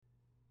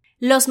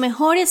Los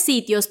mejores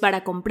sitios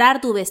para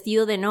comprar tu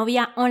vestido de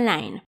novia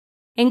online.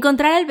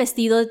 Encontrar el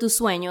vestido de tus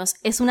sueños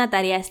es una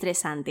tarea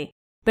estresante,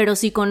 pero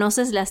si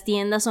conoces las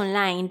tiendas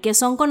online que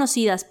son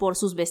conocidas por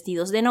sus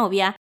vestidos de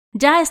novia,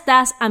 ya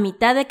estás a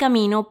mitad de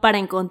camino para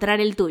encontrar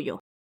el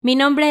tuyo. Mi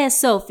nombre es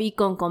Sophie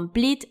con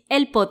Complete,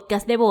 el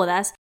podcast de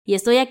bodas, y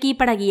estoy aquí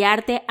para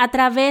guiarte a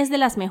través de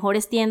las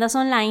mejores tiendas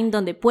online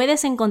donde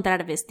puedes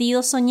encontrar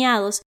vestidos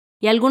soñados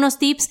y algunos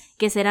tips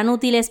que serán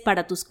útiles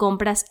para tus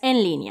compras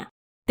en línea.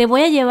 Te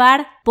voy a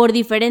llevar por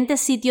diferentes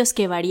sitios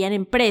que varían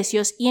en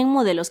precios y en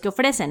modelos que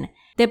ofrecen.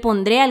 Te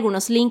pondré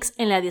algunos links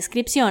en la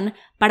descripción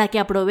para que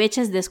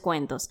aproveches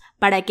descuentos,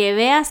 para que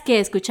veas que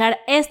escuchar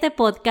este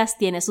podcast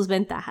tiene sus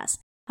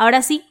ventajas.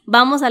 Ahora sí,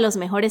 vamos a los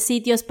mejores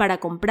sitios para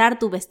comprar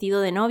tu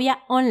vestido de novia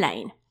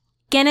online.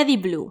 Kennedy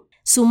Blue.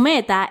 Su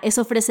meta es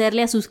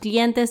ofrecerle a sus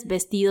clientes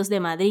vestidos de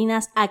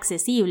madrinas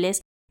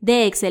accesibles,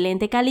 de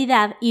excelente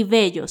calidad y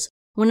bellos,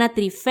 una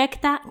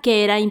trifecta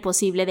que era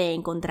imposible de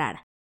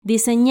encontrar.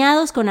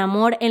 Diseñados con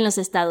amor en los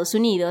Estados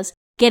Unidos,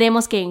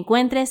 queremos que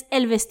encuentres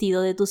el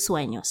vestido de tus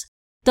sueños.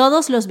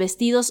 Todos los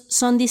vestidos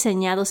son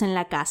diseñados en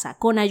la casa,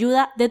 con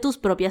ayuda de tus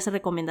propias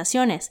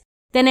recomendaciones.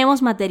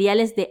 Tenemos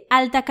materiales de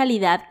alta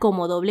calidad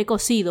como doble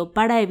cosido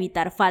para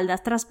evitar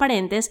faldas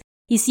transparentes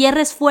y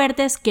cierres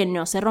fuertes que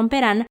no se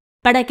romperán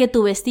para que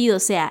tu vestido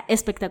sea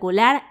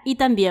espectacular y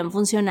también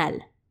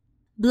funcional.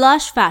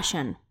 Blush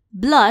Fashion.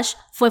 Blush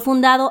fue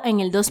fundado en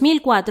el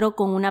 2004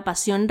 con una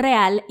pasión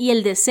real y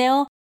el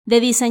deseo de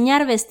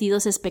diseñar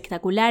vestidos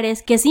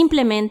espectaculares que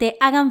simplemente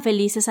hagan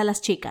felices a las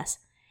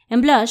chicas.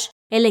 En Blush,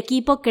 el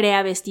equipo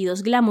crea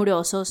vestidos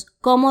glamurosos,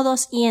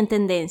 cómodos y en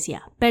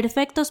tendencia,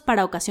 perfectos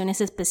para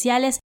ocasiones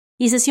especiales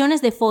y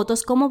sesiones de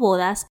fotos como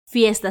bodas,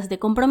 fiestas de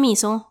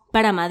compromiso,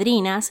 para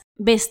madrinas,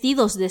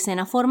 vestidos de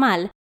cena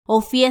formal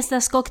o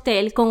fiestas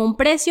cóctel con un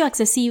precio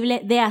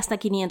accesible de hasta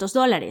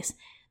 $500.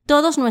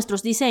 Todos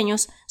nuestros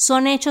diseños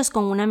son hechos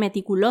con una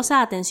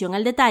meticulosa atención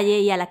al detalle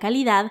y a la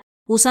calidad,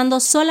 usando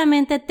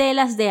solamente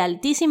telas de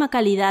altísima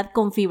calidad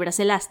con fibras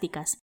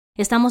elásticas.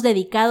 Estamos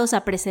dedicados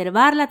a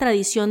preservar la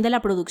tradición de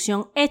la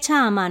producción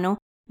hecha a mano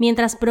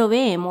mientras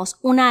proveemos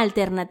una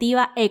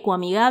alternativa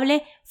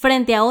ecoamigable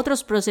frente a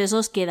otros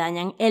procesos que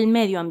dañan el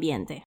medio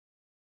ambiente.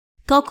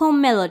 Coco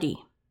Melody.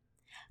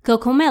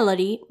 Coco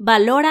Melody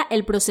valora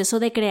el proceso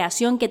de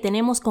creación que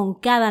tenemos con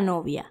cada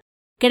novia.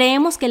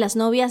 Creemos que las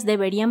novias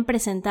deberían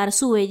presentar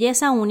su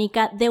belleza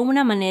única de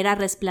una manera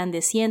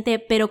resplandeciente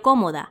pero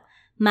cómoda.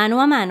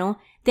 Mano a mano,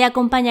 te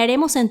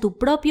acompañaremos en tu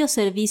propio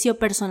servicio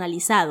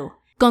personalizado,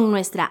 con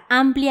nuestra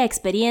amplia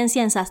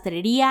experiencia en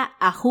sastrería,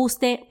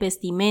 ajuste,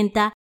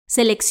 vestimenta,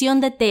 selección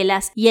de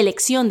telas y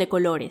elección de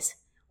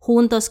colores.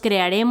 Juntos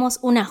crearemos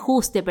un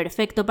ajuste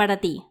perfecto para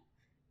ti.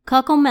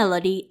 Coco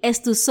Melody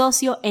es tu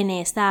socio en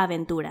esta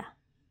aventura.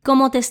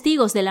 Como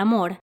testigos del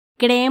amor,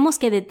 creemos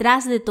que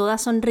detrás de toda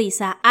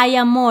sonrisa hay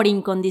amor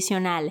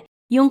incondicional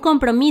y un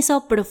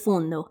compromiso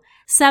profundo.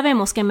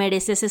 Sabemos que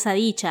mereces esa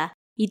dicha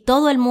y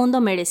todo el mundo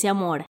merece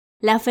amor,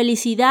 la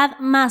felicidad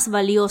más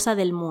valiosa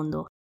del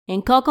mundo.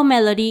 En Coco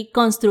Melody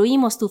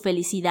construimos tu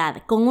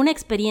felicidad con una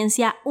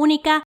experiencia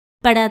única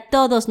para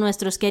todos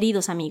nuestros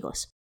queridos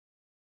amigos.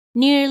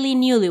 Nearly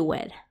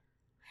Newlywed.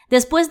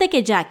 Después de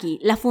que Jackie,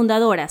 la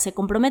fundadora, se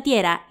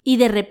comprometiera y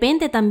de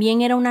repente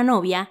también era una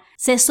novia,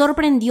 se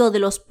sorprendió de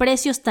los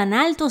precios tan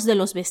altos de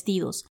los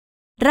vestidos.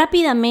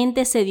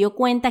 Rápidamente se dio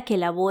cuenta que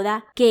la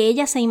boda que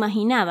ella se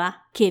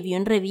imaginaba, que vio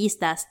en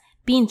revistas,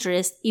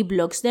 Pinterest y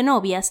blogs de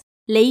novias,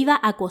 le iba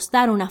a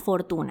costar una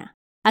fortuna.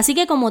 Así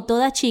que como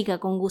toda chica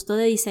con gusto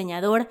de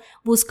diseñador,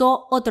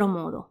 buscó otro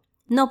modo.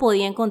 No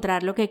podía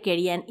encontrar lo que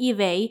quería en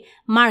eBay,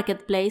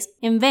 Marketplace,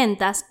 en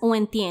ventas o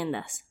en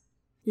tiendas.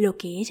 Lo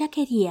que ella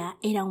quería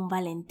era un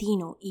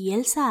Valentino y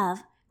el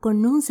Saab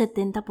con un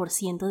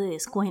 70% de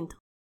descuento.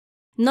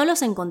 No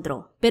los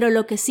encontró, pero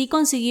lo que sí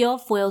consiguió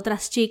fue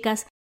otras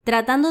chicas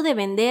tratando de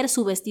vender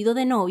su vestido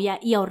de novia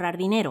y ahorrar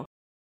dinero.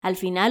 Al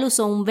final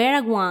usó un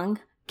Vera Wang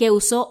que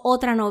usó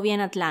otra novia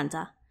en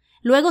Atlanta.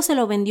 Luego se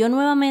lo vendió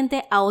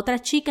nuevamente a otra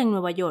chica en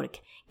Nueva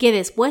York, que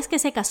después que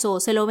se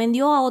casó se lo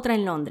vendió a otra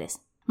en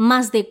Londres.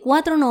 Más de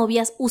 4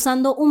 novias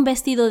usando un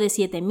vestido de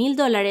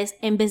 $7,000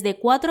 en vez de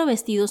 4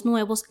 vestidos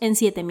nuevos en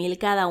 $7,000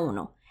 cada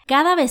uno.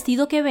 Cada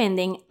vestido que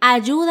venden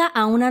ayuda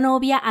a una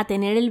novia a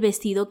tener el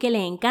vestido que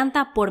le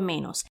encanta por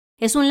menos.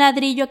 Es un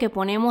ladrillo que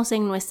ponemos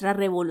en nuestra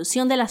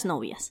revolución de las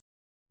novias.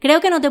 Creo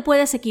que no te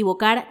puedes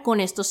equivocar con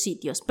estos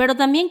sitios, pero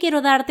también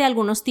quiero darte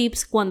algunos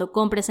tips cuando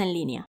compres en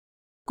línea.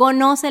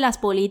 Conoce las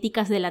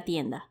políticas de la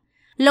tienda.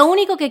 Lo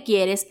único que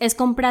quieres es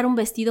comprar un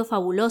vestido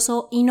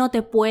fabuloso y no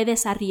te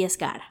puedes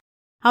arriesgar.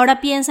 Ahora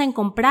piensa en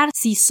comprar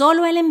si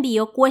solo el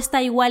envío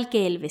cuesta igual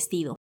que el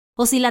vestido,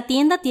 o si la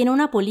tienda tiene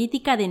una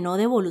política de no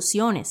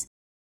devoluciones.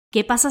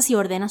 ¿Qué pasa si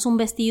ordenas un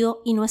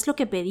vestido y no es lo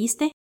que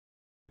pediste?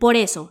 Por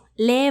eso,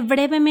 lee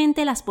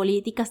brevemente las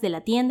políticas de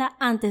la tienda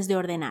antes de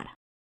ordenar.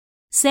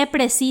 Sé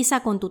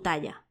precisa con tu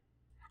talla.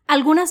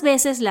 Algunas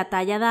veces la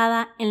talla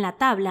dada en la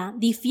tabla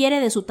difiere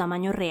de su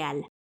tamaño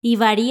real y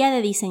varía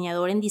de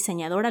diseñador en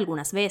diseñador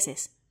algunas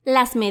veces.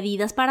 Las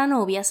medidas para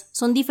novias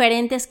son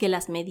diferentes que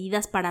las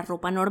medidas para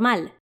ropa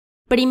normal.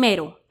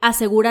 Primero,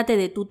 asegúrate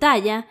de tu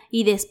talla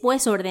y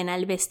después ordena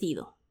el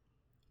vestido.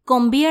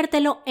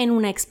 Conviértelo en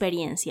una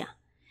experiencia.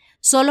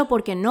 Solo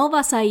porque no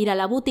vas a ir a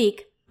la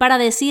boutique para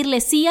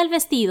decirle sí al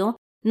vestido,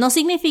 no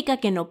significa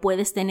que no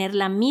puedes tener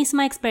la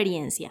misma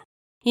experiencia.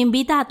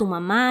 Invita a tu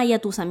mamá y a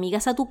tus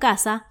amigas a tu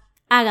casa,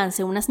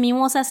 háganse unas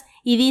mimosas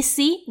y di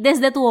sí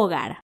desde tu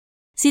hogar.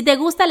 Si te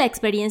gusta la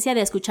experiencia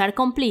de escuchar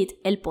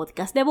Complete, el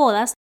podcast de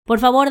bodas, por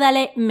favor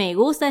dale me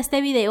gusta a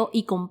este video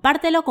y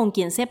compártelo con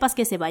quien sepas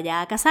que se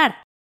vaya a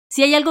casar.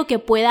 Si hay algo que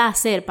pueda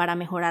hacer para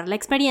mejorar la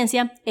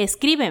experiencia,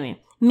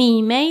 escríbeme. Mi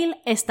email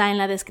está en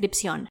la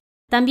descripción.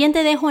 También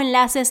te dejo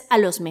enlaces a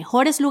los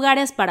mejores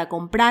lugares para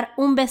comprar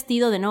un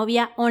vestido de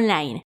novia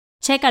online.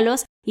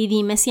 Chécalos y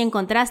dime si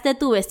encontraste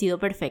tu vestido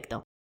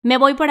perfecto. Me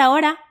voy por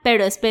ahora,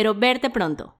 pero espero verte pronto.